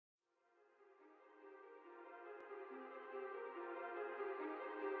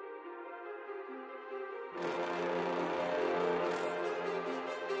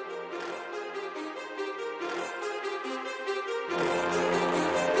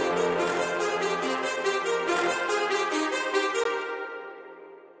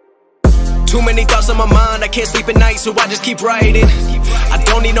Too many thoughts on my mind, I can't sleep at night, so I just keep writing. I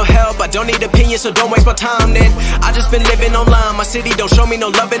don't need no help, I don't need opinions, so don't waste my time then. I just been living online, my city don't show me no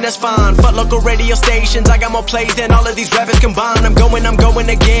love and that's fine. Fuck local radio stations, I got more plays than all of these rappers combined. I'm going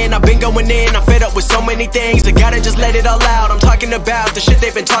again, I've been going in, I'm fed up with so many things. I gotta just let it all out, I'm talking about the shit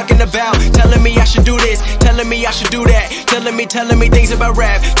they've been talking about. Telling me I should do this, telling me I should do that. Telling me things about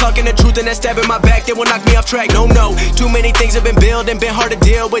rap. Talking the truth and that stab in my back, they will knock me off track. No, too many things have been building, been hard to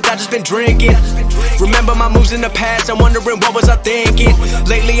deal with, I just been drinking. Remember my moves in the past, I'm wondering what was I thinking.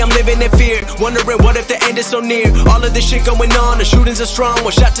 Lately I'm living in fear, wondering what if the end is so near. All of this shit going on, the shootings are strong.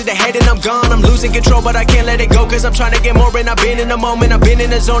 One shot to the head and I'm gone. I'm losing control but I can't let it go, cause I'm trying to get more. And I've been in the moment, I've been in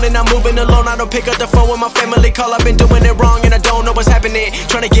the zone, and I'm moving alone. I don't pick up the phone when my family call, I've been doing it wrong and I don't know what's happening.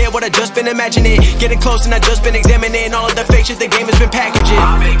 Trying to get what I just been imagining, getting close and I just been examining all of the fake shit the game has been packaging.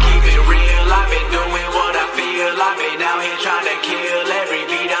 I've been keeping it real, I've been doing what I feel. I've been out here trying to kill every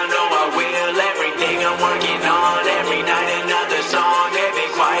beat, I know I will. Everything I'm working on, every night another song. They've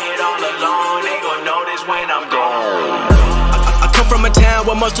been quiet all along, they gon' notice when I'm gone. I come from a town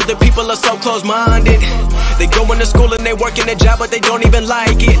where most of the people are so close-minded. They going to school and they working a job but they don't even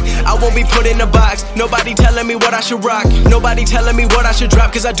like it. I won't be put in a box, nobody telling me what I should rock. Nobody telling me what I should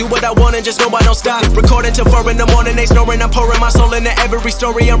drop, cause I do what I want and just know I don't stop. Recording till 4 in the morning, they snoring, I'm pouring my soul into every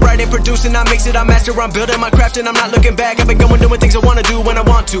story. I'm writing, producing, I mix it, I master, I'm building my craft and I'm not looking back. I've been going doing things I wanna do when I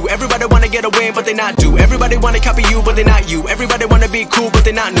want to. Everybody wanna get a win but they not do. Everybody wanna copy you but they not you. Everybody wanna be cool but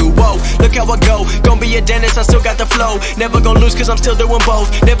they not new. Whoa, look how I go, gonna be a dentist, I still got the flow. Never gonna lose cause I'm still doing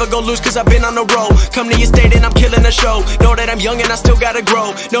both. Never gonna lose cause I've been on the road. Come to your state and I'm killing the show. Know that I'm young and I still gotta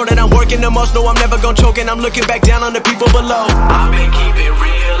grow. Know that I'm working the most, know I'm never gonna choke, and I'm looking back down on the people below. I've been keeping